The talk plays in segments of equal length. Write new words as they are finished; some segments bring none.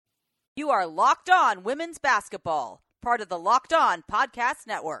You are Locked On Women's Basketball, part of the Locked On Podcast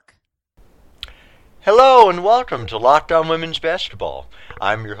Network. Hello and welcome to Locked On Women's Basketball.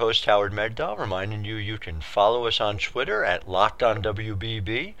 I'm your host, Howard Megdal, reminding you can follow us on Twitter at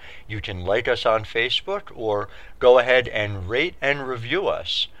LockedOnWBB. You can like us on Facebook or go ahead and rate and review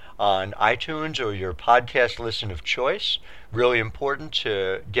us on iTunes or your podcast listen of choice. Really important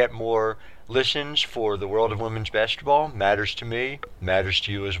to get more listens for the world of women's basketball. Matters to me, matters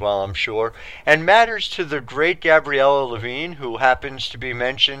to you as well, I'm sure, and matters to the great Gabriella Levine, who happens to be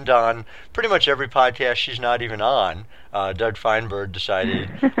mentioned on pretty much every podcast she's not even on. Doug Feinberg decided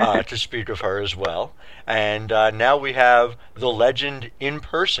to speak of her as well. And now we have the legend in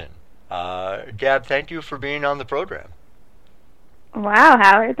person. Gab, thank you for being on the program. Wow,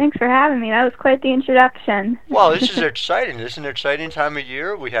 Howard, thanks for having me. That was quite the introduction. Well, this is exciting. This is an exciting time of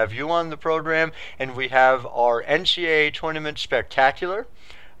year. We have you on the program, and we have our NCAA Tournament Spectacular.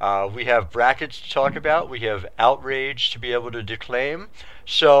 We have brackets to talk about. We have outrage to be able to declaim.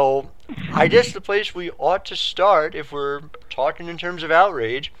 So I guess the place we ought to start, if we're talking in terms of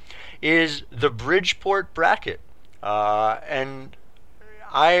outrage, is the Bridgeport bracket. And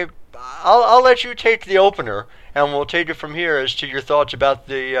I'll let you take the opener, and we'll take it from here as to your thoughts about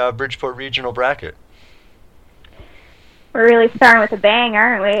the Bridgeport Regional bracket. We're really starting with a bang,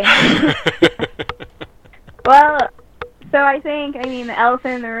 aren't we? Well, so I mean, the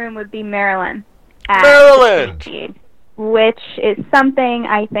elephant in the room would be Maryland. Maryland! Seed, which is something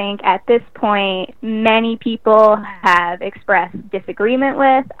I think at this point many people have expressed disagreement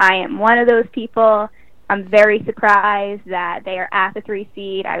with. I am one of those people. I'm very surprised that they are at the 3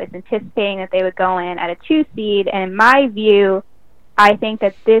 seed. I was anticipating that they would go in at a 2 seed, and in my view, I think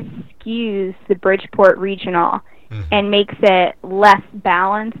that this skews the Bridgeport Regional and makes it less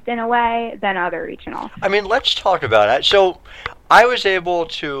balanced in a way than other regionals. I mean, let's talk about that. So I was able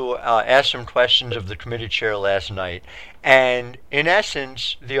to ask some questions of the committee chair last night, and in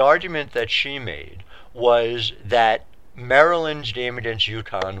essence, the argument that she made was that Maryland's game against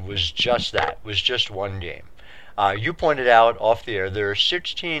UConn was just that, was just one game. You pointed out off the air there are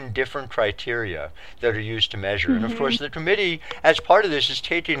 16 different criteria that are used to measure. And of course the committee, as part of this, is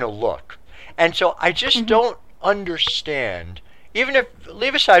taking a look. And so I just don't understand, even if,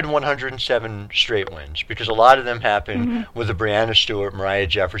 leave aside 107 straight wins, because a lot of them happen with the Brianna Stewart, Mariah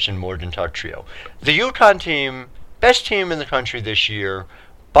Jefferson, Morgan Tuck trio. The UConn team, best team in the country this year,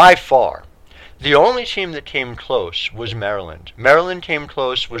 by far. The only team that came close was Maryland. Maryland came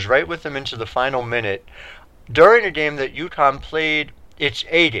close, was right with them into the final minute during a game that UConn played its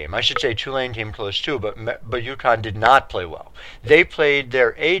A game. I should say Tulane came close too, but UConn did not play well. They played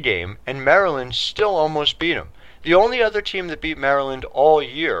their A game, and Maryland still almost beat them. The only other team that beat Maryland all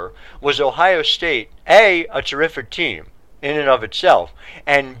year was Ohio State, A terrific team in and of itself,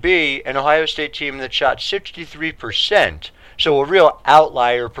 and B, an Ohio State team that shot 63%. So a real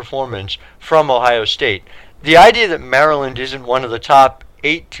outlier performance from Ohio State. The idea that Maryland isn't one of the top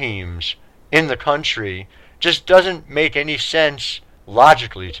 8 teams in the country just doesn't make any sense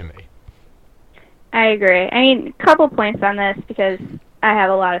logically to me. I agree. I mean, a couple points on this because I have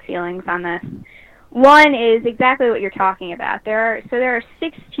a lot of feelings on this. One is exactly what you're talking about. There are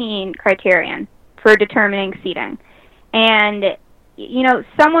 16 criterion for determining seeding. And you know,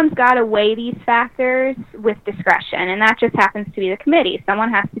 someone's got to weigh these factors with discretion, and that just happens to be the committee.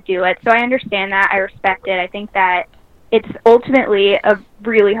 Someone has to do it. So I understand that. I respect it. I think that it's ultimately a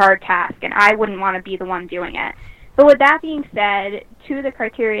really hard task, and I wouldn't want to be the one doing it. But with that being said, two of the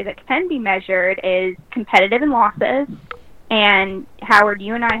criteria that can be measured is competitive in losses, and Howard,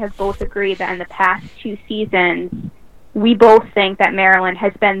 you and I have both agreed that in the past 2 seasons, we both think that Maryland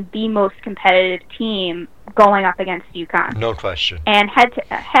has been the most competitive team going up against UConn. No question. And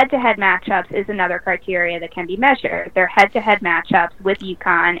head-to-head matchups is another criteria that can be measured. Their head-to-head matchups with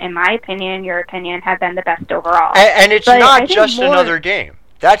UConn, in my opinion, your opinion, have been the best overall. And it's not just another game.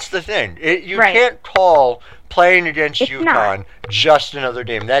 That's the thing. You can't call playing against UConn just another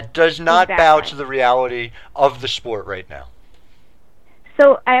game. That does not bow to the reality of the sport right now.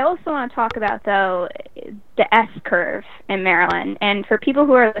 So I also want to talk about, though, the S-curve in Maryland. And for people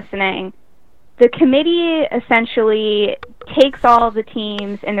who are listening, the committee essentially takes all of the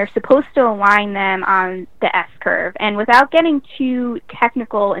teams, and they're supposed to align them on the S-curve. And without getting too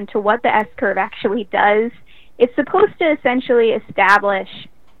technical into what the S-curve actually does, it's supposed to essentially establish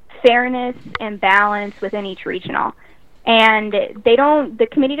fairness and balance within each regional. And the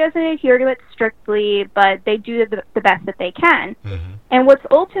committee doesn't adhere to it strictly, but they do the best that they can. Mm-hmm. And what's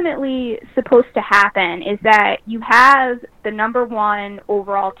ultimately supposed to happen is that you have the number one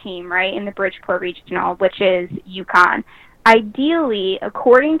overall team, right, in the Bridgeport Regional, which is UConn. ideally,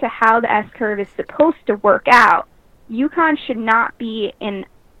 according to how the S-curve is supposed to work out, UConn should not be in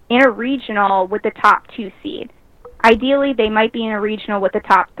a regional with the top 2 seed. Ideally, they might be in a regional with the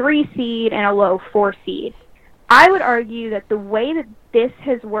top 3 seed and a low 4 seed. I would argue that the way that this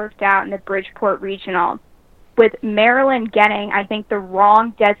has worked out in the Bridgeport Regional, with Maryland getting, I think, the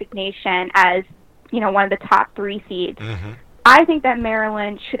wrong designation as, one of the top 3 seeds, I think that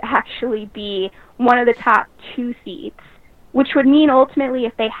Maryland should actually be one of the top 2 seeds, which would mean ultimately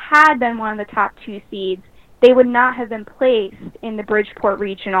if they had been one of the top 2 seeds, they would not have been placed in the Bridgeport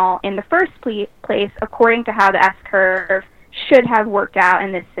Regional in the first place, according to how the S-curve should have worked out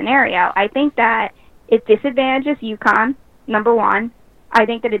in this scenario. I think that it disadvantages UConn, number one. I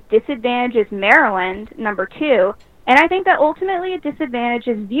think that it disadvantages Maryland, number two. And I think that ultimately it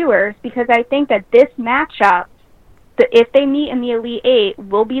disadvantages viewers, because I think that this matchup, if they meet in the Elite Eight,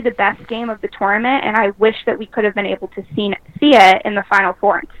 will be the best game of the tournament, and I wish that we could have been able to see it in the Final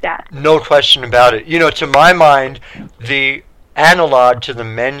Four instead. No question about it. To my mind, the analog to the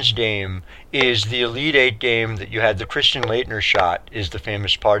men's game is the Elite Eight game that you had. The Christian Laettner shot is the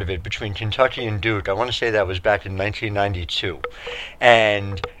famous part of it between Kentucky and Duke. I want to say that was back in 1992.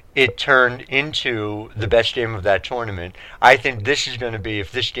 And it turned into the best game of that tournament. I think this is going to be,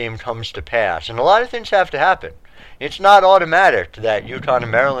 if this game comes to pass, and a lot of things have to happen. It's not automatic that UConn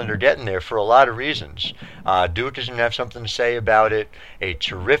and Maryland are getting there for a lot of reasons. Duke is going to have something to say about it. A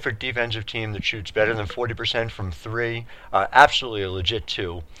terrific defensive team that shoots better than 40% from 3. Absolutely a legit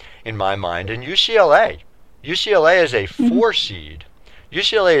 2 in my mind. And UCLA. UCLA is a 4 seed.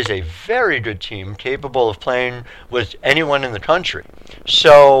 UCLA is a very good team capable of playing with anyone in the country.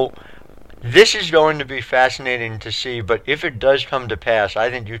 So this is going to be fascinating to see, but if it does come to pass, I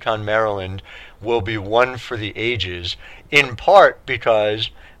think UConn-Maryland will be one for the ages, in part because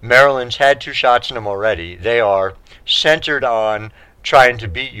Maryland's had 2 shots in them already. They are centered on trying to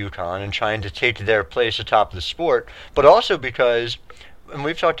beat UConn and trying to take their place atop the sport, but also because, and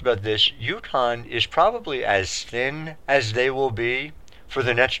we've talked about this, UConn is probably as thin as they will be for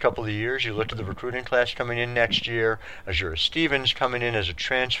the next couple of years. You look at the recruiting class coming in next year, Azura Stevens coming in as a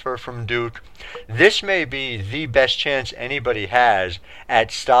transfer from Duke. This may be the best chance anybody has at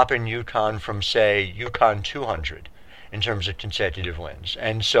stopping UConn from, say, UConn 200 in terms of consecutive wins.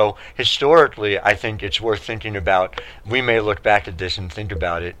 And so historically, I think it's worth thinking about. We may look back at this and think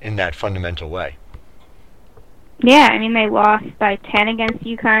about it in that fundamental way. Yeah, I mean, they lost by 10 against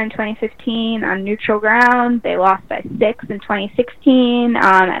UConn in 2015 on neutral ground. They lost by 6 in 2016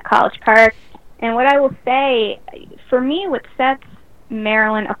 at College Park. And what I will say, for me, what sets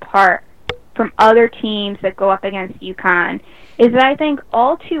Maryland apart from other teams that go up against UConn is that I think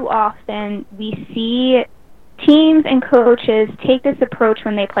all too often we see teams and coaches take this approach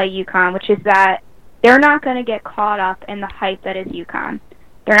when they play UConn, which is that they're not going to get caught up in the hype that is UConn.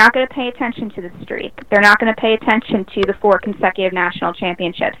 They're not going to pay attention to the streak. They're not going to pay attention to the 4 consecutive national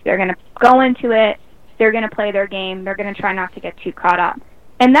championships. They're going to go into it. They're going to play their game. They're going to try not to get too caught up.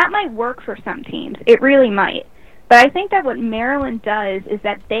 And that might work for some teams. It really might. But I think that what Maryland does is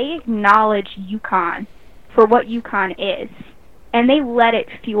that they acknowledge UConn for what UConn is. And they let it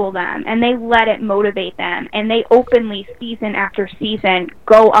fuel them. And they let it motivate them. And they openly, season after season,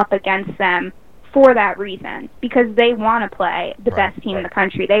 go up against them for that reason, because they want to play the best team in the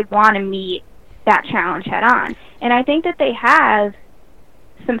country. They want to meet that challenge head on. And I think that they have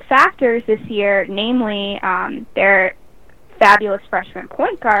some factors this year, namely their fabulous freshman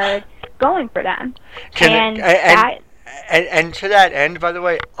point guard going for them. And to that end, by the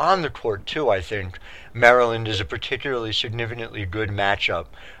way, on the court too, I think Maryland is a particularly significantly good matchup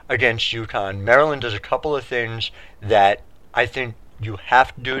against UConn. Maryland does a couple of things that I think you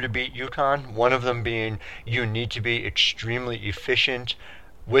have to do to beat UConn. One of them being you need to be extremely efficient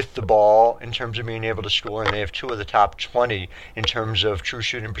with the ball in terms of being able to score, and they have 2 of the top 20 in terms of true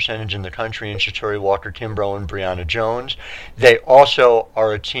shooting percentage in the country in Shatori Walker-Kimbrough and Brianna Jones. They also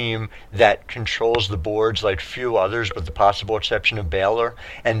are a team that controls the boards like few others, with the possible exception of Baylor,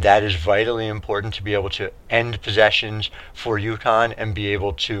 and that is vitally important to be able to end possessions for UConn and be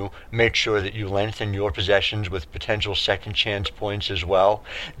able to make sure that you lengthen your possessions with potential second chance points as well.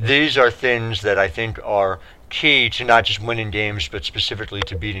 These are things that I think are key to not just winning games, but specifically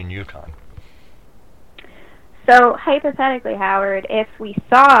to beating UConn. So, hypothetically, Howard, if we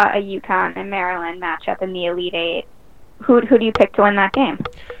saw a UConn and Maryland matchup in the Elite Eight, who do you pick to win that game?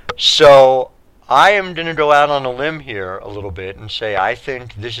 So, I am going to go out on a limb here a little bit and say I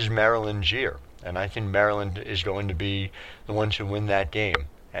think this is Maryland's year, and I think Maryland is going to be the ones who win that game.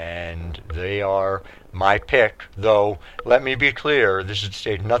 and they are my pick. Though, let me be clear, this is to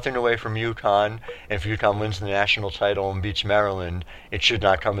take nothing away from UConn. If UConn wins the national title and beats Maryland, it should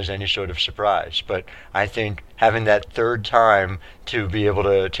not come as any sort of surprise. But I think having that third time to be able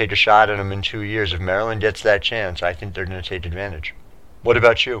to take a shot at them in 2 years, if Maryland gets that chance, I think they're going to take advantage. What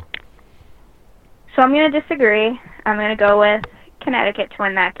about you? So I'm going to disagree. I'm going to go with Connecticut to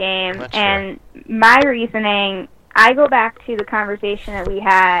win that game. That's and my reasoning, I go back to the conversation that we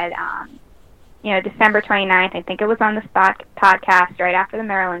had, December 29th. I think it was on the podcast right after the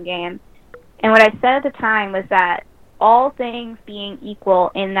Maryland game. And what I said at the time was that all things being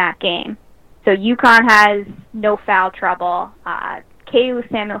equal in that game, so UConn has no foul trouble. Katie Lou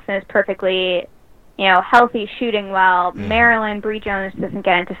Samuelson is perfectly healthy, shooting well. Maryland, Bree Jones doesn't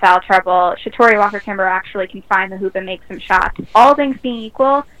get into foul trouble. Shatori Walker-Kimber actually can find the hoop and make some shots. All things being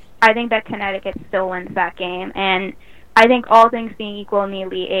equal, I think that Connecticut still wins that game. And I think all things being equal in the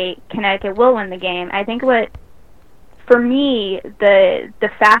Elite Eight, Connecticut will win the game. I think for me, the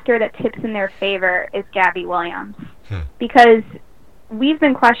factor that tips in their favor is Gabby Williams. Because we've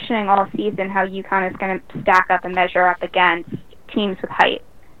been questioning all season how UConn is going to stack up and measure up against teams with height.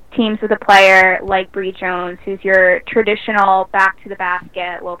 Teams with a player like Bree Jones, who's your traditional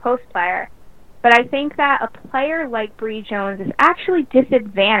back-to-the-basket low-post player. But I think that a player like Bree Jones is actually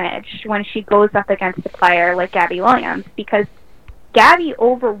disadvantaged when she goes up against a player like Gabby Williams, because Gabby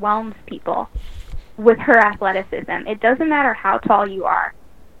overwhelms people with her athleticism. It doesn't matter how tall you are.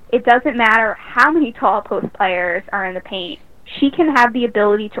 It doesn't matter how many tall post players are in the paint. She can have the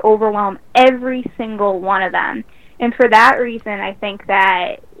ability to overwhelm every single one of them. And for that reason, I think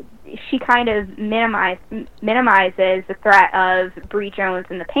that she kind of minimizes the threat of Bree Jones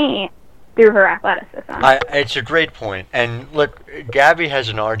in the paint through her athleticism. It's a great point. And look, Gabby has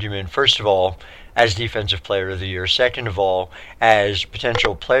an argument, first of all, as Defensive Player of the Year. Second of all, as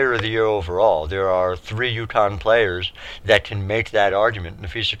potential Player of the Year overall. There are 3 UConn players that can make that argument.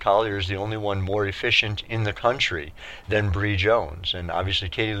 Napheesa Collier is the only one more efficient in the country than Bree Jones. And obviously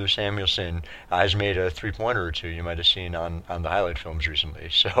Katie Lou Samuelson has made a three-pointer or two you might have seen on the highlight films recently.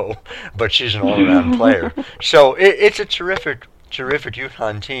 But she's an all-around player. So it's a terrific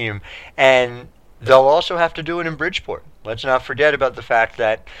UConn team. And they'll also have to do it in Bridgeport. Let's not forget about the fact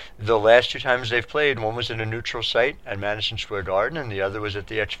that the last 2 times they've played, one was at a neutral site at Madison Square Garden, and the other was at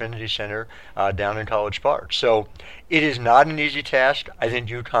the Xfinity Center down in College Park. So it is not an easy task. I think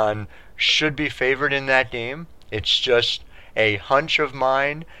UConn should be favored in that game. It's just a hunch of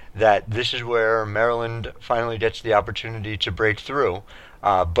mine that this is where Maryland finally gets the opportunity to break through.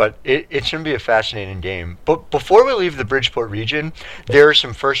 But it's going to be a fascinating game. But before we leave the Bridgeport region, there are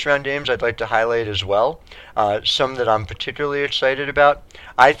some first-round games I'd like to highlight as well, some that I'm particularly excited about.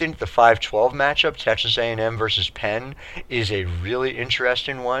 I think the 5-12 matchup, Texas A&M versus Penn, is a really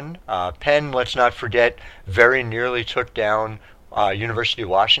interesting one. Penn, let's not forget, very nearly took down University of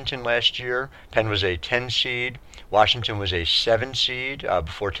Washington last year. Penn was a 10 seed. Washington was a 7 seed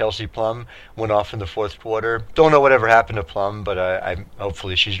before Kelsey Plum went off in the fourth quarter. Don't know whatever happened to Plum, but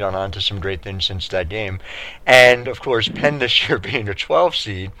hopefully she's gone on to some great things since that game. And, of course, Penn this year being a 12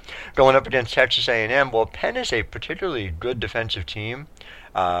 seed, going up against Texas A&M. Well, Penn is a particularly good defensive team.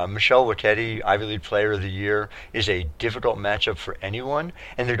 Michelle Wicchetti, Ivy League Player of the Year, is a difficult matchup for anyone.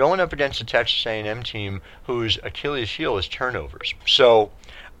 And they're going up against a Texas A&M team whose Achilles heel is turnovers. So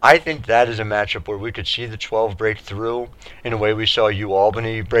I think that is a matchup where we could see the 12 break through in a way we saw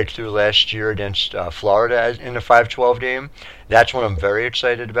UAlbany break through last year against Florida in a 5-12 game. That's what I'm very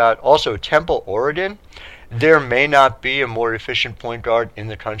excited about. Also, Temple, Oregon. There may not be a more efficient point guard in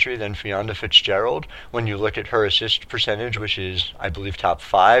the country than Fionda Fitzgerald when you look at her assist percentage, which is, I believe, top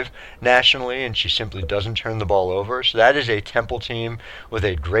 5 nationally, and she simply doesn't turn the ball over. So that is a Temple team with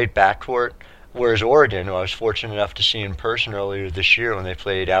a great backcourt. Whereas Oregon, who I was fortunate enough to see in person earlier this year when they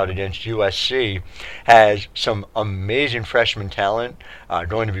played out against USC, has some amazing freshman talent.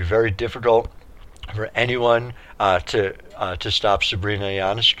 Going to be very difficult for anyone to stop Sabrina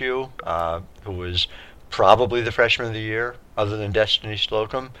Ionescu, who was probably the freshman of the year, other than Destiny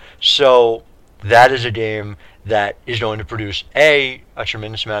Slocum. So that is a game that is going to produce A, a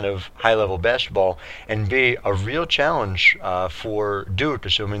tremendous amount of high-level basketball, and B, a real challenge for Duke,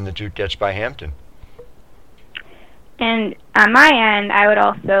 assuming that Duke gets by Hampton. And on my end, I would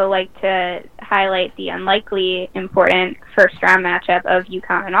also like to highlight the unlikely important first-round matchup of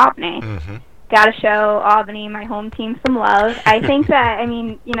UConn and Albany. Mm-hmm. Got to show Albany, my home team, some love. I think that,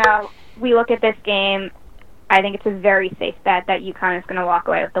 we look at this game, I think it's a very safe bet that UConn is going to walk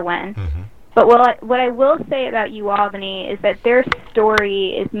away with the win. Mm-hmm. But what I will say about UAlbany is that their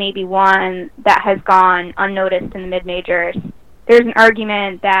story is maybe one that has gone unnoticed in the mid-majors. there's an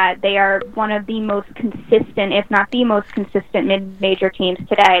argument that they are one of the most consistent, if not the most consistent mid-major teams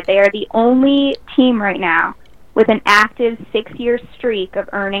today. They are the only team right now with an active 6-year streak of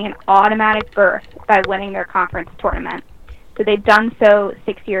earning an automatic berth by winning their conference tournament. So they've done so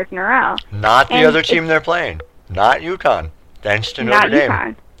 6 years in a row. Not the other team they're playing. Not UConn. Thanks to Notre Dame.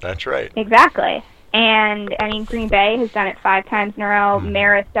 UConn. That's right. Exactly. And, I mean, Green Bay has done it 5 times in a row.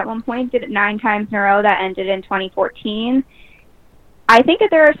 Marist at one point did it 9 times in a row. That ended in 2014. I think that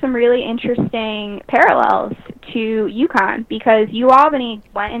there are some really interesting parallels to UConn because UAlbany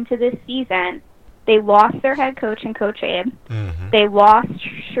went into this season. They lost their head coach and Coach Abe. Mm-hmm. They lost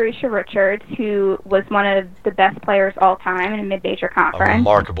Sharisha Richards, who was one of the best players all time in a mid-major conference. A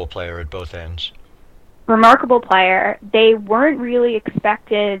remarkable player at both ends. Remarkable player. They weren't really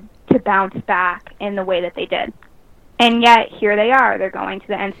expected to bounce back in the way that they did. And yet, here they are. They're going to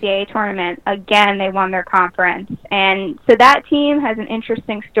the NCAA tournament. Again, they won their conference. And so that team has an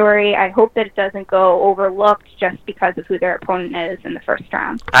interesting story. I hope that it doesn't go overlooked just because of who their opponent is in the first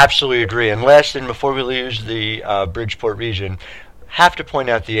round. Absolutely agree. And last, and before we lose the Bridgeport region, have to point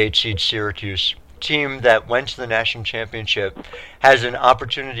out the 8-seed Syracuse team that went to the national championship has an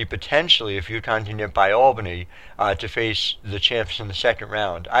opportunity potentially, if UConn can get by Albany, to face the champs in the second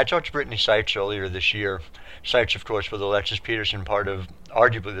round. I talked to Brittany Seitz earlier this year. Seitz, of course, with Alexis Peterson, part of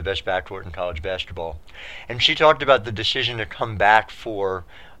arguably the best backcourt in college basketball. And she talked about the decision to come back for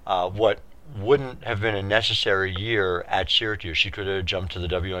what wouldn't have been a necessary year at Syracuse. She could have jumped to the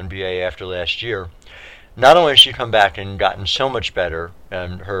WNBA after last year. Not only has she come back and gotten so much better,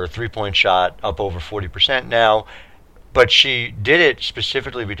 and her three-point shot up over 40% now, but she did it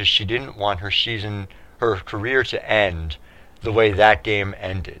specifically because she didn't want her career to end the way that game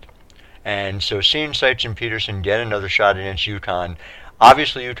ended. And so seeing Seitz and Peterson get another shot against UConn,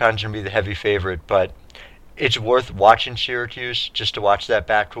 obviously UConn's going to be the heavy favorite, but it's worth watching Syracuse just to watch that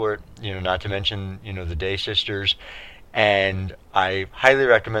backcourt, not to mention, the Day sisters. And I highly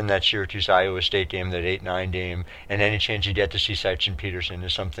recommend that Syracuse-Iowa State game, that 8-9 game, and any chance you get to see Seitz and Peterson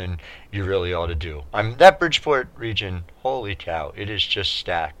is something you really ought to do. That Bridgeport region, holy cow, it is just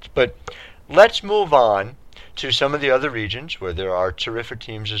stacked. But let's move on to some of the other regions where there are terrific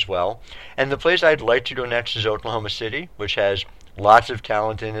teams as well. And the place I'd like to go next is Oklahoma City, which has lots of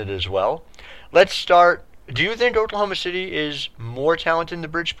talent in it as well. Let's start. Do you think Oklahoma City is more talented than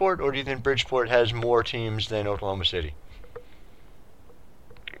Bridgeport, or do you think Bridgeport has more teams than Oklahoma City?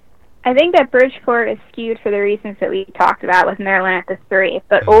 I think that Bridgeport is skewed for the reasons that we talked about with Maryland at the 3.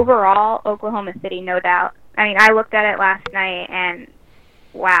 But overall, Oklahoma City, no doubt. I mean, I looked at it last night, and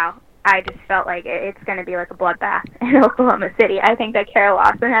wow, I just felt like it's going to be like a bloodbath in Oklahoma City. I think that Kara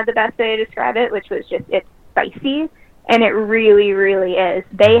Lawson had the best way to describe it, which was just, it's spicy, and it really, really is.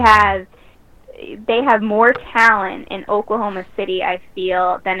 They have more talent in Oklahoma City, I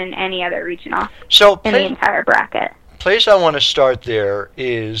feel, than in any other regional in the entire bracket. Place I want to start there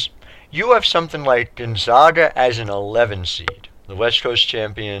is you have something like Gonzaga as an 11 seed, the West Coast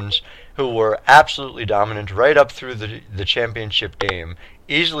champions, who were absolutely dominant right up through the championship game,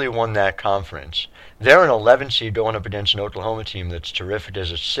 easily won that conference. They're an 11 seed going up against an Oklahoma team that's terrific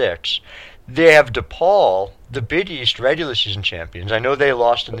as a 6. They have DePaul, the Big East regular season champions. I know they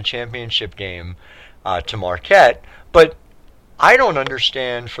lost in the championship game to Marquette, but I don't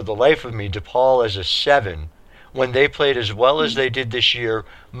understand for the life of me DePaul as a 7 when they played as well as they did this year,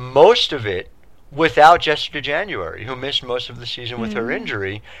 most of it without Jessica January, who missed most of the season with her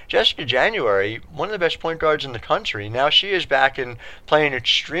injury. Jessica January, one of the best point guards in the country, now she is back and playing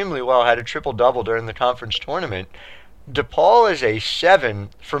extremely well, had a triple-double during the conference tournament. DePaul is a 7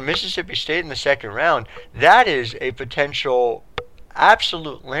 for Mississippi State in the second round. That is a potential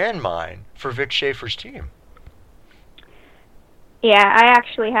absolute landmine for Vic Schaefer's team. Yeah, I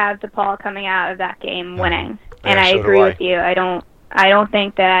actually have DePaul coming out of that game winning, and Yeah, I so agree do I. with you. I don't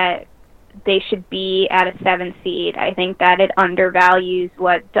think that they should be at a 7 seed. I think that it undervalues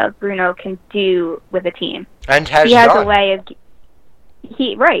what Doug Bruno can do with a team. And has He has done. a way of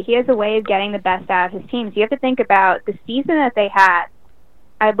he has a way of getting the best out of his teams. You have to think about the season that they had.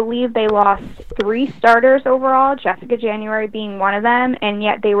 I believe they lost 3 starters overall, Jessica January being one of them, and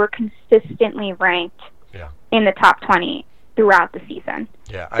yet they were consistently ranked in the top 20 throughout the season.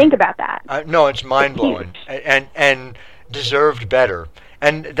 Yeah, Think about that. No, it's mind-blowing and deserved better.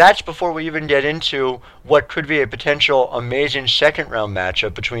 And that's before we even get into what could be a potential amazing second-round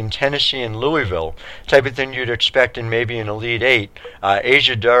matchup between Tennessee and Louisville, type of thing you'd expect in maybe an Elite 8.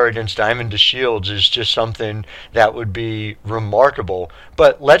 Asia Durr against Diamond DeShields is just something that would be remarkable.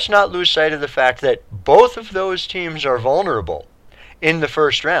 But let's not lose sight of the fact that both of those teams are vulnerable. in the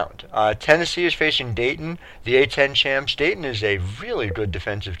first round. Tennessee is facing Dayton, the A-10 champs. Dayton is a really good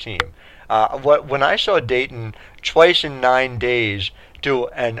defensive team. When I saw Dayton twice in 9 days do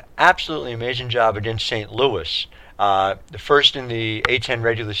an absolutely amazing job against St. Louis, the first in the A-10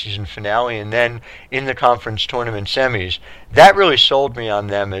 regular season finale and then in the conference tournament semis, that really sold me on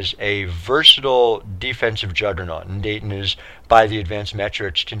them as a versatile defensive juggernaut. And Dayton is, by the advanced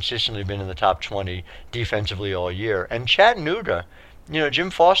metrics, consistently been in the top 20 defensively all year. And Chattanooga, Jim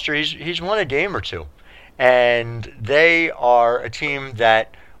Foster, he's won a game or two. And they are a team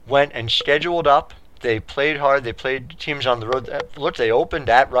that went and scheduled up. They played hard. They played teams on the road. Look, they opened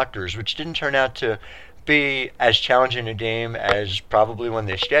at Rutgers, which didn't turn out to be as challenging a game as probably when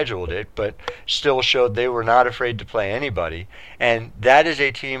they scheduled it, but still showed they were not afraid to play anybody. And that is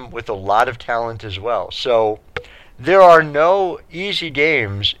a team with a lot of talent as well. So there are no easy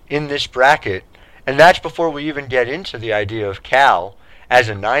games in this bracket, and that's before we even get into the idea of Cal as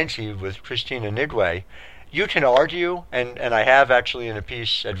a 9 seed with Christina Nidway. You can argue, and I have actually in a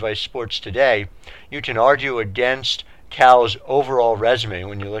piece at Vice Sports today, you can argue against Cal's overall resume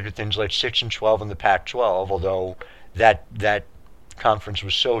when you look at things like 6-12 in the Pac-12, although that conference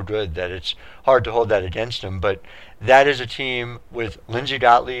was so good that it's hard to hold that against them. But that is a team with Lindsey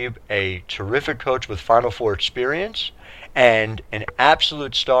Gottlieb, a terrific coach with Final Four experience, and an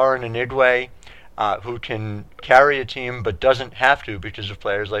absolute star in Nidway, who can carry a team but doesn't have to because of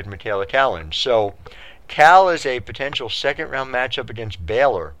players like Michaela Callan. So Cal is a potential second-round matchup against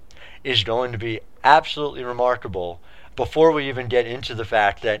Baylor is going to be absolutely remarkable before we even get into the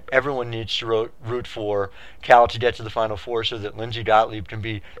fact that everyone needs to root for Cal to get to the Final Four so that Lindsey Gottlieb can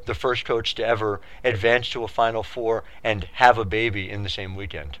be the first coach to ever advance to a Final Four and have a baby in the same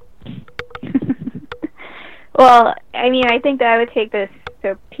weekend. Well, I think that I would take this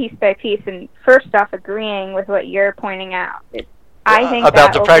so piece by piece, and first off, agreeing with what you're pointing out. I think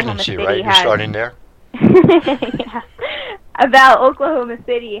about that the pregnancy, right? You're starting there? Yeah. About Oklahoma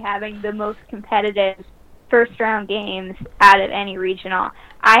City having the most competitive first-round games out of any regional.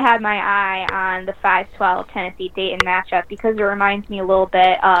 I had my eye on the 5-12 Tennessee-Dayton matchup because it reminds me a little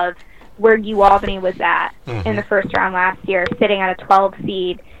bit of where UAlbany was at in the first round last year, sitting at a 12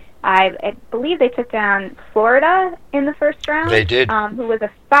 seed. I believe they took down Florida in the first round. They did. Who was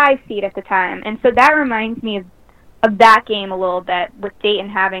a 5 seed at the time. And so that reminds me of that game a little bit, with Dayton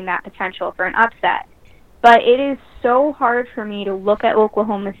having that potential for an upset. But it is so hard for me to look at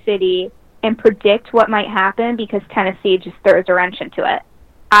Oklahoma City and predict what might happen because Tennessee just throws a wrench into it.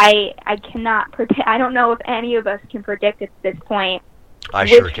 I cannot predict. I don't know if any of us can predict at this point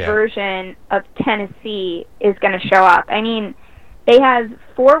which version of Tennessee is going to show up. They have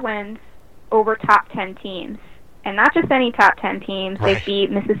 4 wins over top 10 teams, and not just any top 10 teams. Right. They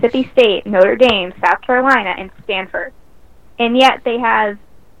beat Mississippi State, Notre Dame, South Carolina, and Stanford. And yet they have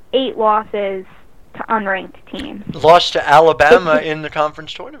 8 losses to unranked teams. Lost to Alabama in the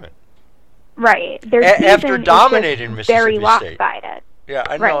conference tournament. Right. Their after dominating Mississippi very State. lopsided. Yeah,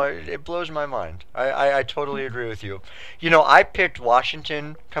 I know. It blows my mind. I totally agree with you. I picked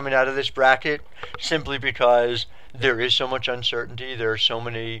Washington coming out of this bracket simply because there is so much uncertainty. There are so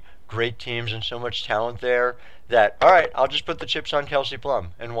many great teams and so much talent there that, all right, I'll just put the chips on Kelsey Plum.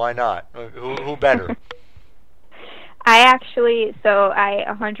 And why not? Who better? I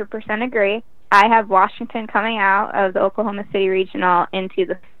 100% agree. I have Washington coming out of the Oklahoma City Regional into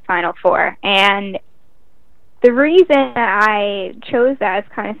the Final Four. And the reason that I chose that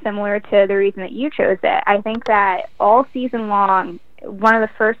is kind of similar to the reason that you chose it. I think that all season long, one of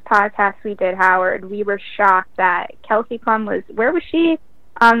the first podcasts we did, Howard, we were shocked that Kelsey Plum where was she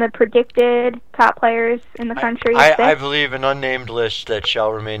on the predicted top players in the country? I believe an unnamed list that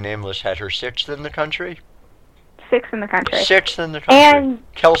shall remain nameless had her 6th in the country. 6th in the country. 6th in the country. And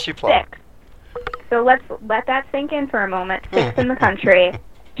Kelsey Plum. 6th. So let's let that sink in for a moment. 6th in the country.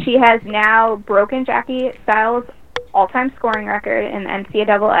 She has now broken Jackie Stiles' all-time scoring record in the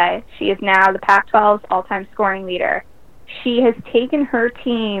NCAA. She is now the Pac-12's all-time scoring leader. She has taken her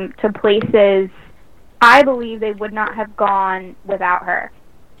team to places I believe they would not have gone without her.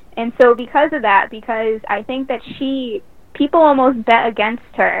 And so because of that, because I think that people almost bet against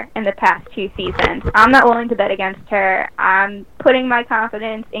her in the past 2 seasons. I'm not willing to bet against her. I'm putting my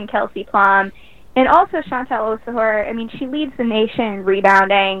confidence in Kelsey Plum. And also Chantel Osahor. She leads the nation in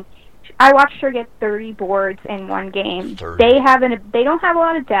rebounding. I watched her get 30 boards in one game. 30. They don't have a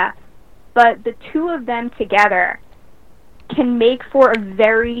lot of depth, but the two of them together can make for a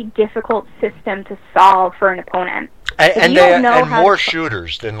very difficult system to solve for an opponent. And more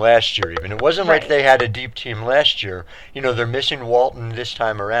shooters than last year even. It wasn't like they had a deep team last year. They're missing Walton this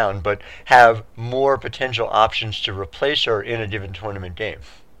time around, but have more potential options to replace her in a given tournament game.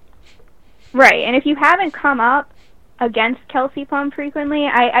 Right, and if you haven't come up against Kelsey Plum frequently,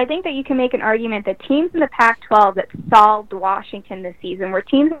 I think that you can make an argument that teams in the Pac-12 that solved Washington this season were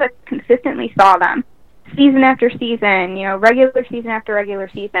teams that consistently saw them season after season, regular season after regular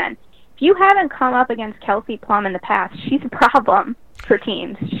season. If you haven't come up against Kelsey Plum in the past, she's a problem for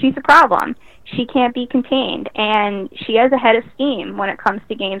teams. She's a problem. She can't be contained, and she has a head of steam when it comes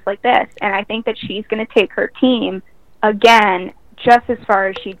to games like this, and I think that she's going to take her team, again, just as far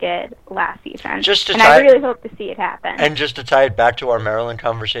as she did last season. I really hope to see it happen. And just to tie it back to our Maryland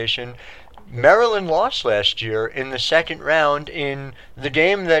conversation, Maryland lost last year in the second round in the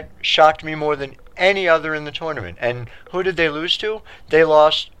game that shocked me more than any other in the tournament. And who did they lose to? They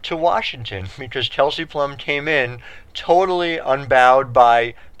lost to Washington because Kelsey Plum came in totally unbowed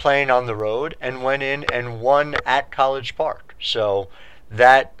by playing on the road and went in and won at College Park. So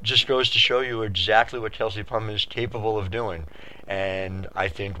that just goes to show you exactly what Kelsey Plum is capable of doing. And I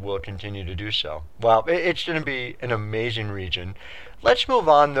think will continue to do so. Well, it's going to be an amazing region. Let's move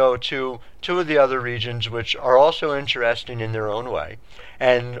on, though, to two of the other regions, which are also interesting in their own way,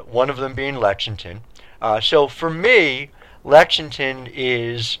 and one of them being Lexington. So for me, Lexington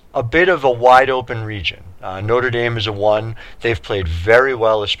is a bit of a wide-open region. Notre Dame is a 1. They've played very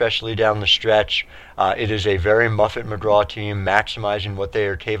well, especially down the stretch. It is a very Muffet-McGraw team, maximizing what they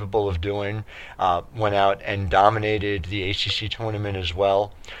are capable of doing. Went out and dominated the ACC tournament as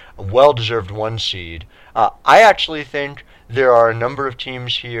well. A well-deserved 1 seed. I actually think there are a number of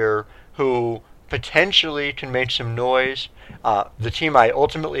teams here who potentially can make some noise. The team I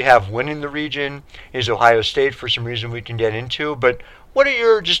ultimately have winning the region is Ohio State for some reason we can get into. But what are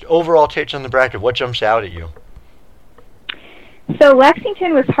your just overall takes on the bracket? What jumps out at you? So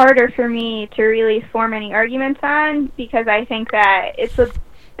Lexington was harder for me to really form any arguments on because I think that it's a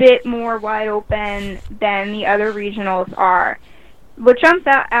bit more wide open than the other regionals are. What jumps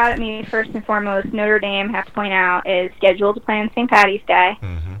out at me first and foremost, Notre Dame, have to point out, is scheduled to play on St. Patty's Day.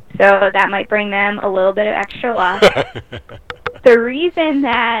 Mm-hmm. So that might bring them a little bit of extra luck. The reason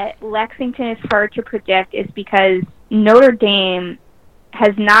that Lexington is hard to predict is because Notre Dame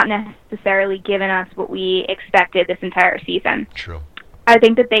has not necessarily given us what we expected this entire season. True. I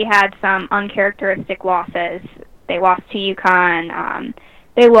think that they had some uncharacteristic losses. They lost to UConn.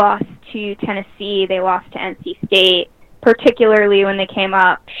 They lost to Tennessee. They lost to NC State. Particularly when they came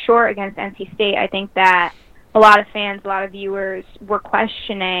up short against NC State, I think that a lot of fans, a lot of viewers were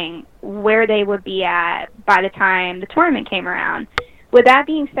questioning where they would be at by the time the tournament came around. With that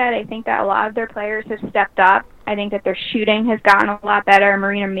being said, I think that a lot of their players have stepped up. I think that their shooting has gotten a lot better.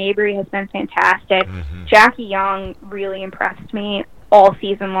 Marina Mabry has been fantastic. Mm-hmm. Jackie Young really impressed me all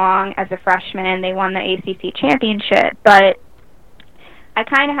season long as a freshman. They won the ACC championship, but I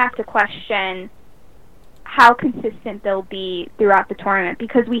kind of have to question how consistent they'll be throughout the tournament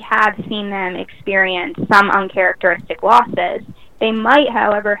because we have seen them experience some uncharacteristic losses. They might,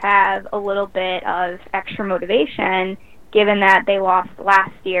 however, have a little bit of extra motivation given that they lost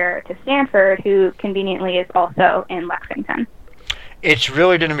last year to Stanford, who conveniently is also in Lexington. It's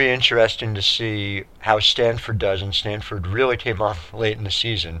really going to be interesting to see how Stanford does, and Stanford really came off late in the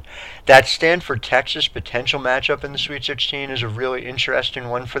season. That Stanford-Texas potential matchup in the Sweet 16 is a really interesting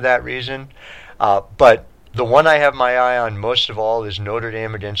one for that reason. But the one I have my eye on most of all is Notre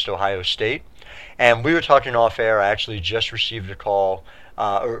Dame against Ohio State. And we were talking off air. I actually just received a call,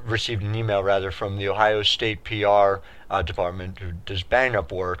 or received an email rather, from the Ohio State PR department who does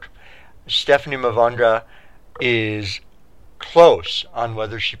bang-up work. Stephanie Mavunga is close on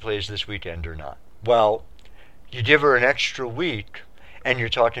whether she plays this weekend or not. Well, you give her an extra week, and you're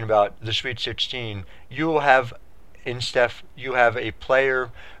talking about the Sweet 16, you will have, in Steph, you have a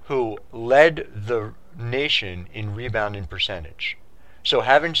player who led the nation in rebounding percentage. So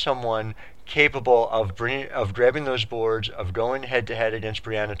having someone capable of grabbing those boards, of going head-to-head against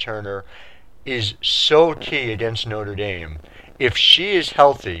Brianna Turner, is so key against Notre Dame. If she is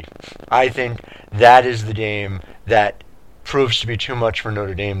healthy, I think that is the game that proves to be too much for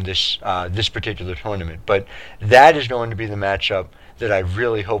Notre Dame this particular tournament. But that is going to be the matchup that I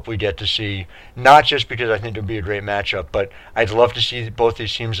really hope we get to see, not just because I think it would be a great matchup, but I'd love to see both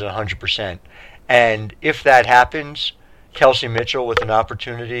these teams at 100%. And if that happens, Kelsey Mitchell with an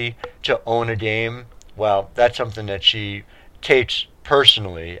opportunity to own a game, well, that's something that she takes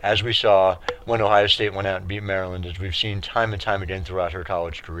personally, as we saw when Ohio State went out and beat Maryland, as we've seen time and time again throughout her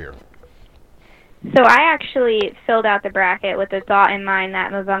college career. So I actually filled out the bracket with the thought in mind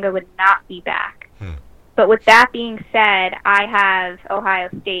that Mavunga would not be back. But with that being said, I have Ohio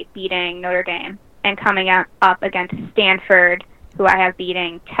State beating Notre Dame and coming up against Stanford, who I have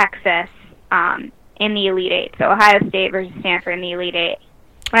beating Texas in the Elite Eight. So Ohio State versus Stanford in the Elite Eight.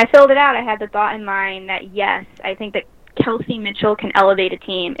 When I filled it out, I had the thought in mind that, yes, I think that Kelsey Mitchell can elevate a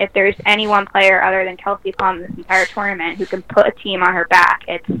team. If there's any one player other than Kelsey Plum in this entire tournament who can put a team on her back,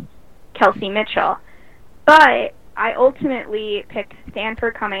 it's Kelsey Mitchell. But I ultimately picked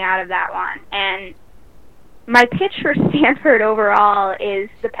Stanford coming out of that one. And my pitch for Stanford overall is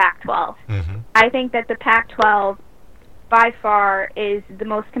the Pac-12. Mm-hmm. I think that the Pac-12 by far is the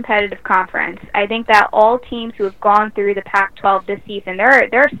most competitive conference. I think that all teams who have gone through the Pac-12 this season, there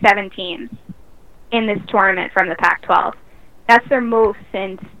are 7 teams in this tournament from the Pac-12. That's their most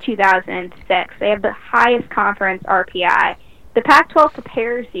since 2006. They have the highest conference RPI. The Pac-12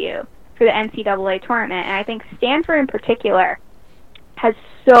 prepares you for the NCAA tournament, and I think Stanford in particular has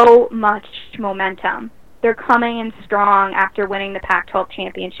so much momentum. They're coming in strong after winning the Pac-12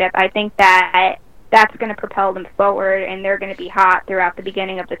 championship. I think that that's going to propel them forward, and they're going to be hot throughout the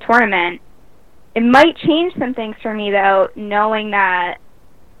beginning of the tournament. It might change some things for me, though, knowing that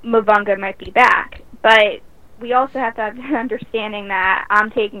Mavunga might be back. But we also have to have an understanding that I'm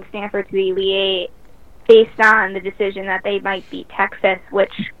taking Stanford to the Elite Eight based on the decision that they might beat Texas,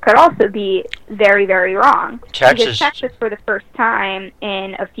 which could also be very, very wrong. Because Texas, for the first time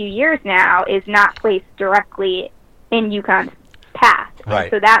in a few years now, is not placed directly in UConn's path. Right.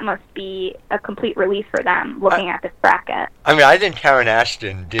 So that must be a complete relief for them looking at this bracket. I mean, I think Karen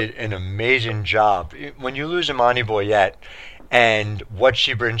Aston did an amazing job. When you lose Imani Boyette and what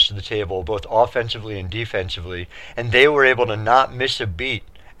she brings to the table, both offensively and defensively, and they were able to not miss a beat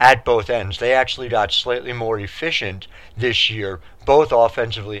at both ends. They actually got slightly more efficient this year, both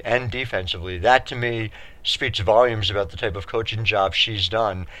offensively and defensively. That, to me, speaks volumes about the type of coaching job she's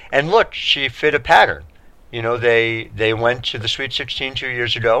done. And look, she fit a pattern. You know, they went to the Sweet 16 2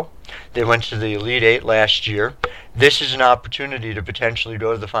 years ago. They went to the Elite Eight last year. This is an opportunity to potentially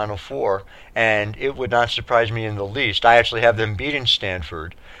go to the Final Four, and it would not surprise me in the least. I actually have them beating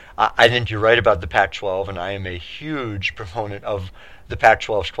Stanford. I think you're right about the Pac-12, and I am a huge proponent of the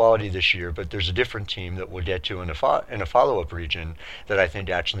Pac-12's quality this year, but there's a different team that we'll get to in a follow-up region that I think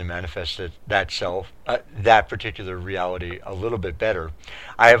actually manifested that particular reality a little bit better.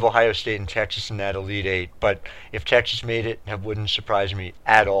 I have Ohio State and Texas in that Elite Eight, but if Texas made it, it wouldn't surprise me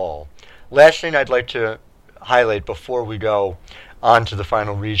at all. Last thing I'd like to highlight before we go on to the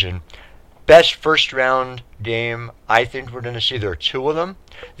final region. Best first round game I think we're going to see. There are 2 of them.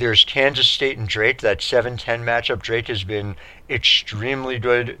 There's Kansas State and Drake, that 7-10 matchup. Drake has been extremely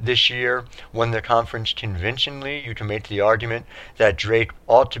good this year. Won the conference convincingly. You can make the argument that Drake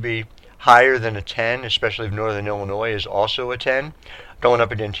ought to be higher than a 10, especially if Northern Illinois is also a 10. Going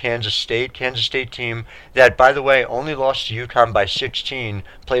up against Kansas State team that, by the way, only lost to UConn by 16,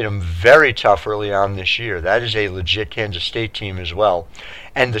 played them very tough early on this year. That is a legit Kansas State team as well.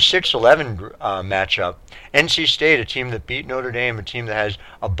 And the 6-11 matchup, NC State, a team that beat Notre Dame, a team that has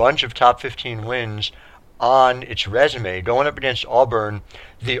a bunch of top 15 wins on its resume, going up against Auburn,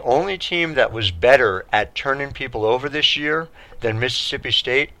 the only team that was better at turning people over this year than Mississippi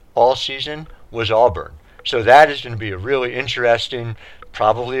State all season was Auburn. So that is going to be a really interesting,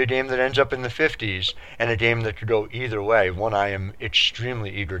 probably a game that ends up in the 50s, and a game that could go either way, one I am extremely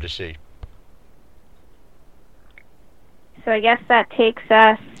eager to see. So I guess that takes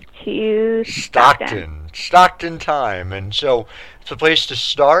us to Stockton time. And so the place to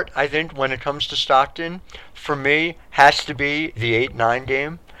start, I think, when it comes to Stockton, for me, has to be the 8-9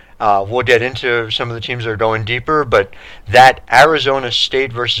 game. We'll get into some of the teams that are going deeper, but that Arizona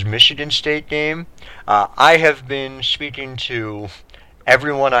State versus Michigan State game, I have been speaking to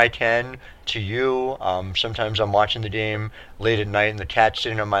everyone I can, to you. Sometimes I'm watching the game late at night and the cat's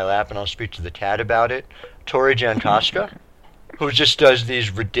sitting on my lap, and I'll speak to the cat about it. Tori Jankowska, who just does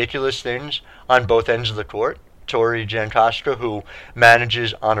these ridiculous things on both ends of the court. Tori Jankowska, who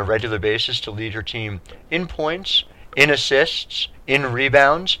manages on a regular basis to lead her team in points, in assists, in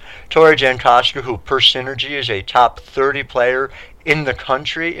rebounds. Tori Jankowska, who per synergy is a top 30 player in the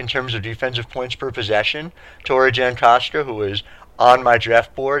country in terms of defensive points per possession. Tori Jankowska, who is on my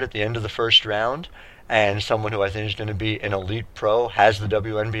draft board at the end of the first round, and someone who I think is going to be an elite pro, has the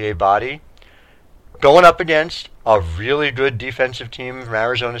WNBA body. Going up against a really good defensive team from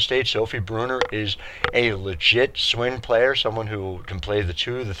Arizona State. Sophie Bruner is a legit swing player, someone who can play the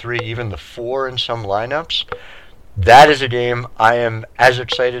 2, the 3, even the 4 in some lineups. That is a game I am as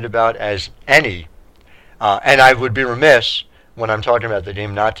excited about as any. And I would be remiss when I'm talking about the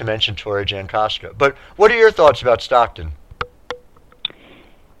game, not to mention Torrey Jankowska. But what are your thoughts about Stockton?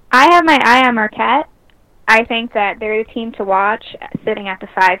 I have my eye on Marquette. I think that they're the team to watch sitting at the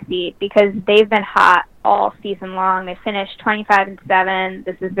 5 seed because they've been hot all season long. They finished 25-7.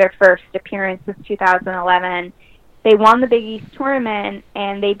 This is their first appearance since 2011. They won the Big East tournament,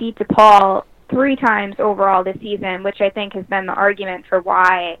 and they beat DePaul 3 times overall this season, which I think has been the argument for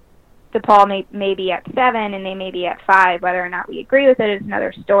why DePaul may be at 7 and they may be at 5. Whether or not we agree with it is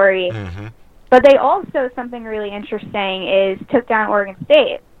another story. Mm-hmm. But they also, something really interesting, is took down Oregon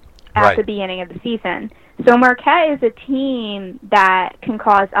State at the beginning of the season. So Marquette is a team that can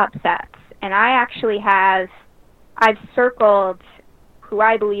cause upsets. And I've circled who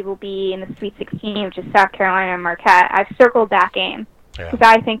I believe will be in the Sweet 16, which is South Carolina and Marquette. I've circled that game because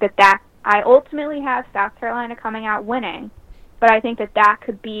I think that I ultimately have South Carolina coming out winning, but I think that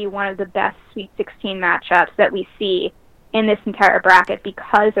could be one of the best Sweet 16 matchups that we see in this entire bracket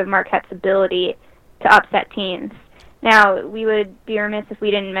because of Marquette's ability to upset teams. Now, we would be remiss if we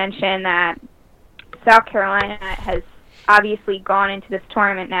didn't mention that South Carolina has obviously gone into this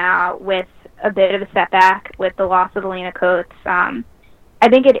tournament now with a bit of a setback with the loss of Alina Coates. I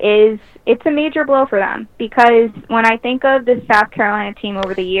think it's a major blow for them because when I think of the South Carolina team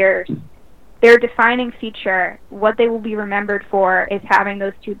over the years, their defining feature, what they will be remembered for, is having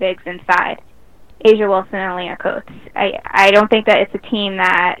those 2 bigs inside, A'ja Wilson and Alina Coates. I don't think that it's a team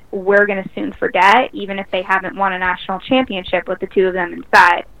that we're going to soon forget, even if they haven't won a national championship with the 2 of them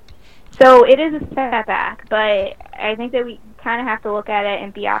inside. So it is a setback, but I think that we kind of have to look at it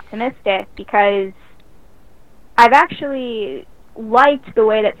and be optimistic because I've actually liked the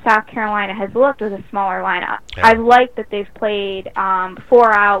way that South Carolina has looked with a smaller lineup. Yeah. I've liked that they've played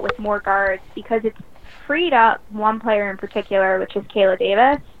 4 out with more guards because it's freed up one player in particular, which is Kayla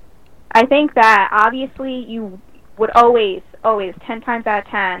Davis. I think that obviously you would always, 10 times out of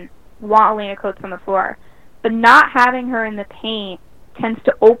 10, want Alina Coates on the floor. But not having her in the paint tends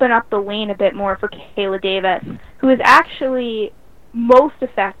to open up the lane a bit more for Kayla Davis, who is actually most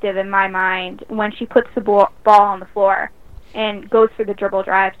effective in my mind when she puts the ball on the floor and goes for the dribble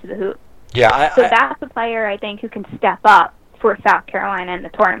drives to the hoop. Yeah, so that's a player, I think, who can step up for South Carolina in the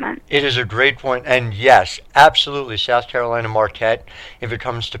tournament. It is a great point, and yes, absolutely, South Carolina Marquette, if it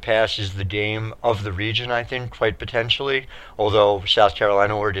comes to pass, is the game of the region, I think, quite potentially, although South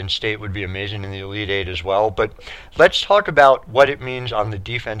Carolina Oregon State would be amazing in the Elite Eight as well. But let's talk about what it means on the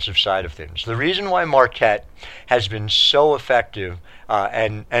defensive side of things. The reason why Marquette has been so effective,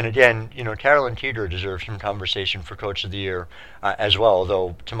 and again, Carolyn Teeter deserves some conversation for Coach of the Year as well,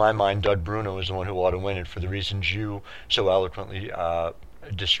 although to my mind, Doug Bruno is the one who ought to win it for the reasons you so eloquently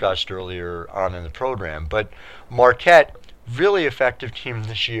discussed earlier on in the program. But Marquette, really effective team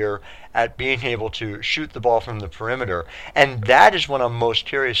this year at being able to shoot the ball from the perimeter, and that is what I'm most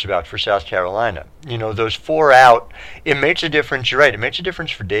curious about for South Carolina. Those 4 out, it makes a difference. You're right, it makes a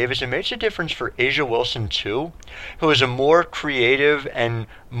difference for Davis. It makes a difference for A'ja Wilson too, who is a more creative and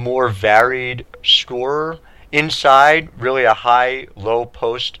more varied scorer inside, really a high-low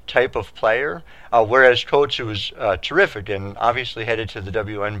post type of player, whereas Coates, who was terrific and obviously headed to the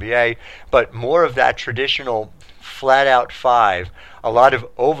WNBA, but more of that traditional flat-out 5, a lot of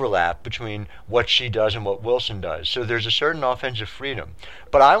overlap between what she does and what Wilson does. So there's a certain offensive freedom.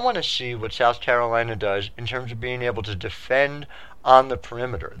 But I want to see what South Carolina does in terms of being able to defend on the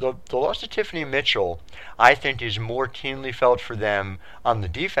perimeter. The loss to Tiffany Mitchell, I think, is more keenly felt for them on the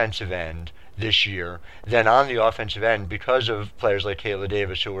defensive end this year than on the offensive end because of players like Kayla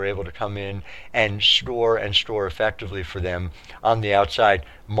Davis who were able to come in and score effectively for them on the outside.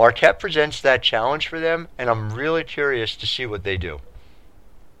 Marquette presents that challenge for them, and I'm really curious to see what they do.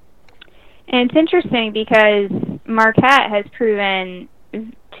 And it's interesting because Marquette has proven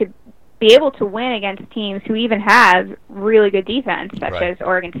to be able to win against teams who even have really good defense, such as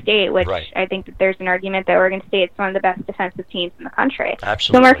Oregon State, which I think that there's an argument that Oregon State is one of the best defensive teams in the country.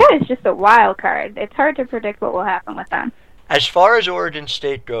 Absolutely. So Marquette is just a wild card. It's hard to predict what will happen with them. As far as Oregon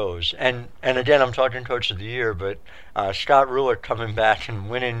State goes, and again, I'm talking Coach of the Year, but Scott Rueck coming back and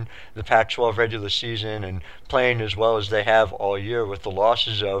winning the Pac-12 regular season and playing as well as they have all year with the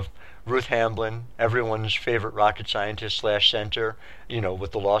losses of Ruth Hamblin, everyone's favorite rocket scientist / center,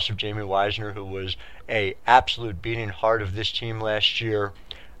 with the loss of Jamie Wisner, who was a absolute beating heart of this team last year.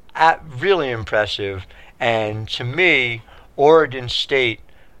 Really impressive. And to me, Oregon State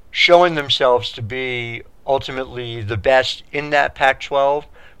showing themselves to be ultimately the best in that Pac-12,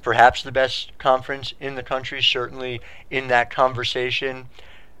 perhaps the best conference in the country, certainly in that conversation.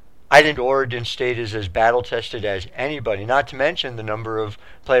 I think Oregon State is as battle-tested as anybody, not to mention the number of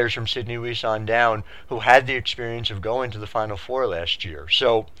players from Sidney Weiss on down who had the experience of going to the Final Four last year.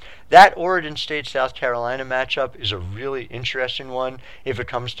 So that Oregon State-South Carolina matchup is a really interesting one. If it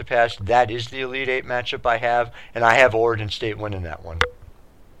comes to pass, that is the Elite Eight matchup I have, and I have Oregon State winning that one.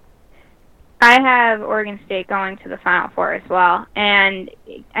 I have Oregon State going to the Final Four as well. And,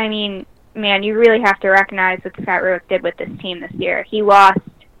 I mean, man, you really have to recognize what Scott Rueck did with this team this year. He lost,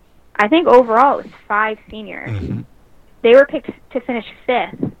 I think overall it was 5 seniors. Mm-hmm. They were picked to finish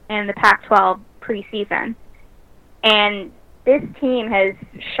 5th in the Pac-12 preseason. And this team has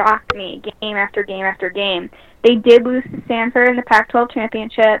shocked me game after game after game. They did lose to Stanford in the Pac-12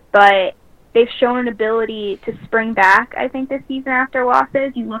 championship, but they've shown an ability to spring back, I think, this season after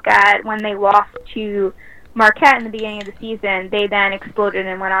losses. You look at when they lost to Marquette in the beginning of the season, they then exploded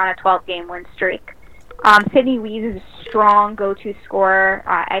and went on a 12-game win streak. Sidney Weiss is a strong go-to scorer.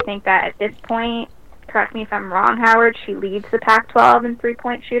 I think that at this point, correct me if I'm wrong, Howard, she leads the Pac-12 in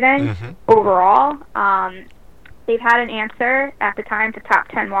three-point shooting overall. They've had an answer at the time to top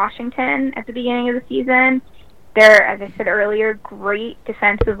 10 Washington at the beginning of the season. They're, as I said earlier, great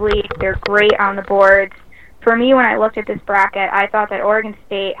defensively. They're great on the boards. For me, when I looked at this bracket, I thought that Oregon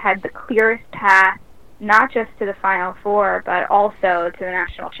State had the clearest path, not just to the Final Four, but also to the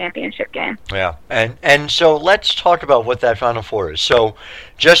national championship game. Yeah, and so let's talk about what that Final Four is. So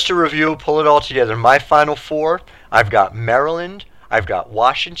just to review, pull it all together. My Final Four, I've got Maryland, I've got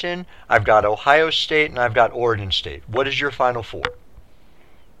Washington, I've got Ohio State, and I've got Oregon State. What is your Final Four?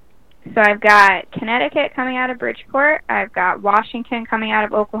 So I've got Connecticut coming out of Bridgeport. I've got Washington coming out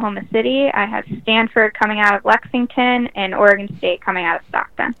of Oklahoma City. I have Stanford coming out of Lexington, and Oregon State coming out of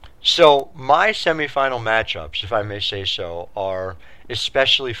Stockton. So my semifinal matchups, if I may say so, are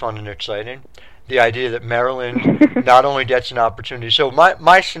especially fun and exciting. The idea that Maryland not only gets an opportunity. So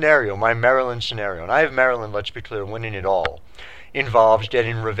my scenario, my Maryland scenario, and I have Maryland, let's be clear, winning it all, involves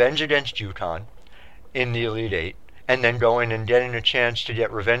getting revenge against UConn in the Elite Eight, and then going and getting a chance to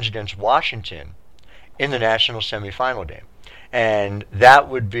get revenge against Washington in the national semifinal game. And that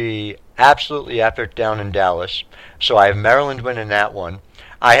would be absolutely epic down in Dallas. So I have Maryland winning that one.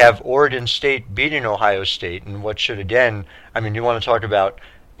 I have Oregon State beating Ohio State, and what should, again, I mean, you want to talk about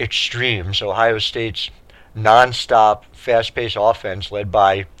extremes. Ohio State's nonstop, fast-paced offense led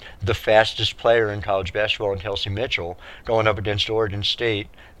by the fastest player in college basketball, in Kelsey Mitchell, going up against Oregon State,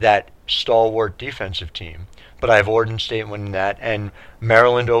 that stalwart defensive team. But I have Oregon State winning that, and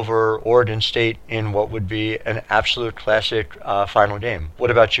Maryland over Oregon State in what would be an absolute classic final game. What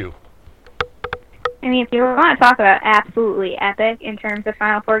about you? I mean, if you want to talk about absolutely epic in terms of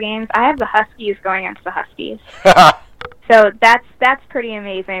Final Four games, I have the Huskies going against the Huskies. So that's pretty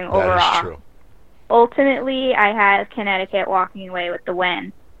amazing overall. That is true. Ultimately, I have Connecticut walking away with the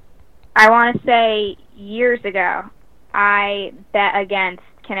win. I want to say years ago, I bet against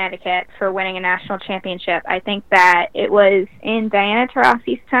Connecticut for winning a national championship. I think that it was in Diana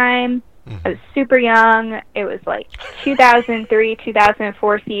Taurasi's time. I was super young. It was like 2003,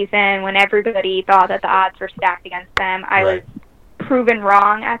 2004 season when everybody thought that the odds were stacked against them. I was proven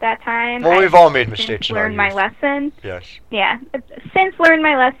wrong at that time. Well, we've all made mistakes in our learned my youth. lesson. Yes. Yeah. Since learned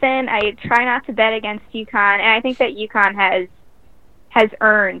my lesson, I try not to bet against UConn, and I think that UConn has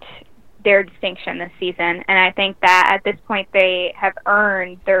earned their distinction this season, and I think that at this point they have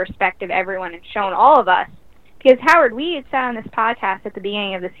earned the respect of everyone and shown all of us. Because, Howard, we had said on this podcast at the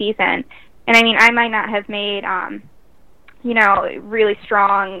beginning of the season, and I mean, I might not have made, really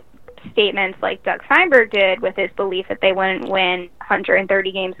strong statements like Doug Feinberg did with his belief that they wouldn't win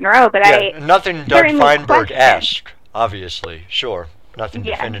 130 games in a row, but nothing Doug Feinberg-esque, obviously, sure. Nothing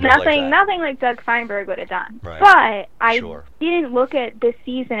definitive like that. Nothing like Doug Feinberg would have done. Right. But I didn't look at this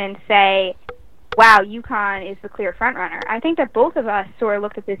season and say, wow, UConn is the clear frontrunner. I think that both of us sort of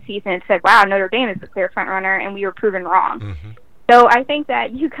looked at this season and said, wow, Notre Dame is the clear frontrunner, and we were proven wrong. Mm-hmm. So I think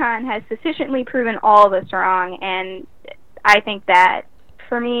that UConn has sufficiently proven all of us wrong, and I think that,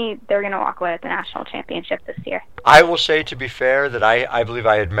 for me, they're going to walk away with the national championship this year. I will say, to be fair, that I believe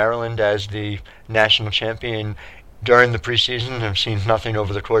I had Maryland as the national champion during the preseason. I've seen nothing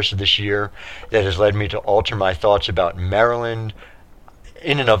over the course of this year that has led me to alter my thoughts about Maryland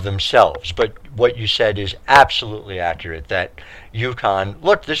in and of themselves. But what you said is absolutely accurate, that UConn,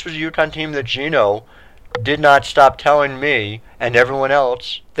 look, this was a UConn team that Gino did not stop telling me and everyone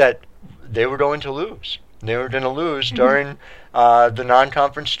else that they were going to lose. They were going to lose during the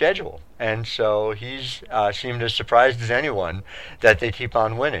non-conference schedule. And so he's seemed as surprised as anyone that they keep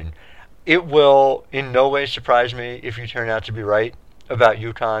on winning. It will in no way surprise me if you turn out to be right about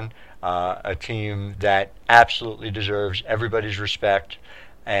UConn, a team that absolutely deserves everybody's respect.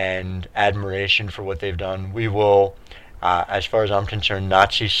 and admiration for what they've done. We will, as far as I'm concerned,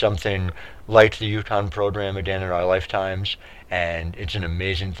 not see something like the UConn program again in our lifetimes, and it's an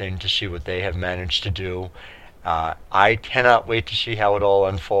amazing thing to see what they have managed to do. I cannot wait to see how it all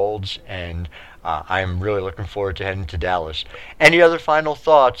unfolds, and I'm really looking forward to heading to Dallas. Any other final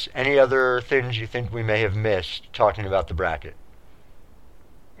thoughts? Any other things you think we may have missed talking about the bracket?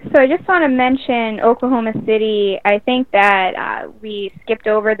 So I just want to mention Oklahoma City. I think that we skipped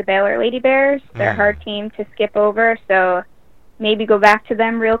over the Baylor Lady Bears. They're a hard team to skip over, so maybe go back to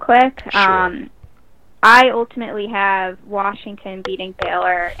them real quick. Sure. I ultimately have Washington beating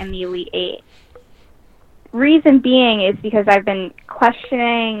Baylor in the Elite Eight. Reason being is because I've been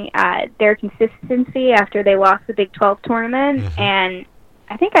questioning their consistency after they lost the Big 12 tournament, and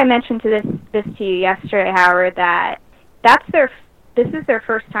I think I mentioned this to you yesterday, Howard, that this is their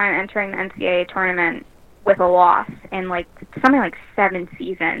first time entering the NCAA tournament with a loss in something like 7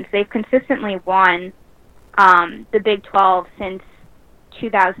 seasons. They've consistently won the Big 12 since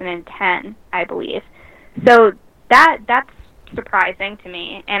 2010, I believe. So that's surprising to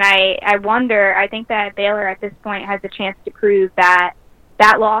me, and I wonder. I think that Baylor at this point has a chance to prove that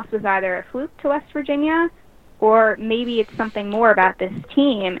loss was either a fluke to West Virginia, or maybe it's something more about this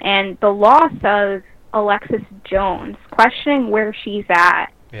team. And the loss of Alexis Jones, questioning where she's at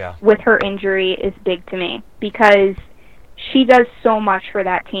with her injury, is big to me, because she does so much for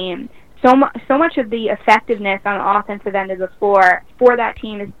that team. So much of the effectiveness on the offensive end of the floor for that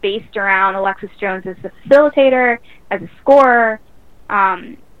team is based around Alexis Jones as a facilitator, as a scorer.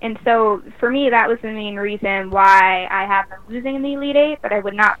 And so for me, that was the main reason why I have them losing in the Elite Eight, but I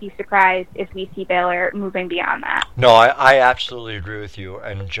would not be surprised if we see Baylor moving beyond that. No, I absolutely agree with you,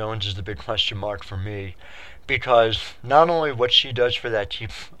 and Jones is the big question mark for me, because not only what she does for that team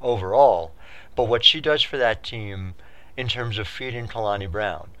overall, but what she does for that team in terms of feeding Kalani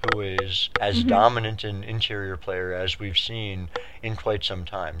Brown, who is as dominant an interior player as we've seen in quite some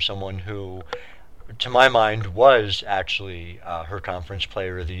time. Someone who, to my mind, was actually her conference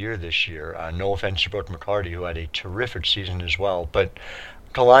player of the year this year. No offense to Brooke McCarty, who had a terrific season as well, but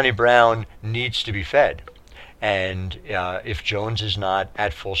Kalani Brown needs to be fed. And if Jones is not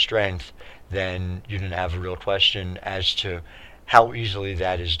at full strength, then you're going to have a real question as to how easily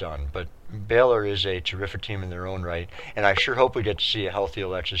that is done. But Baylor is a terrific team in their own right, and I sure hope we get to see a healthy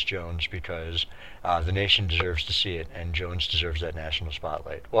Alexis Jones, because the nation deserves to see it, and Jones deserves that national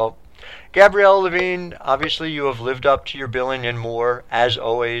spotlight. Well, Gabrielle Levine, obviously you have lived up to your billing and more, as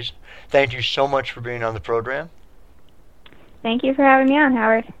always. Thank you so much for being on the program. Thank you for having me on,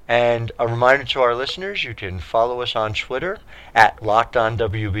 Howard. And a reminder to our listeners, you can follow us on Twitter at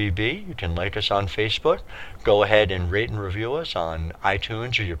LockedOnWBB. You can like us on Facebook. Go ahead and rate and review us on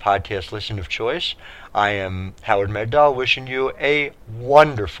iTunes or your podcast listen of choice. I am Howard Megdal, wishing you a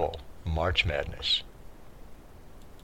wonderful March Madness.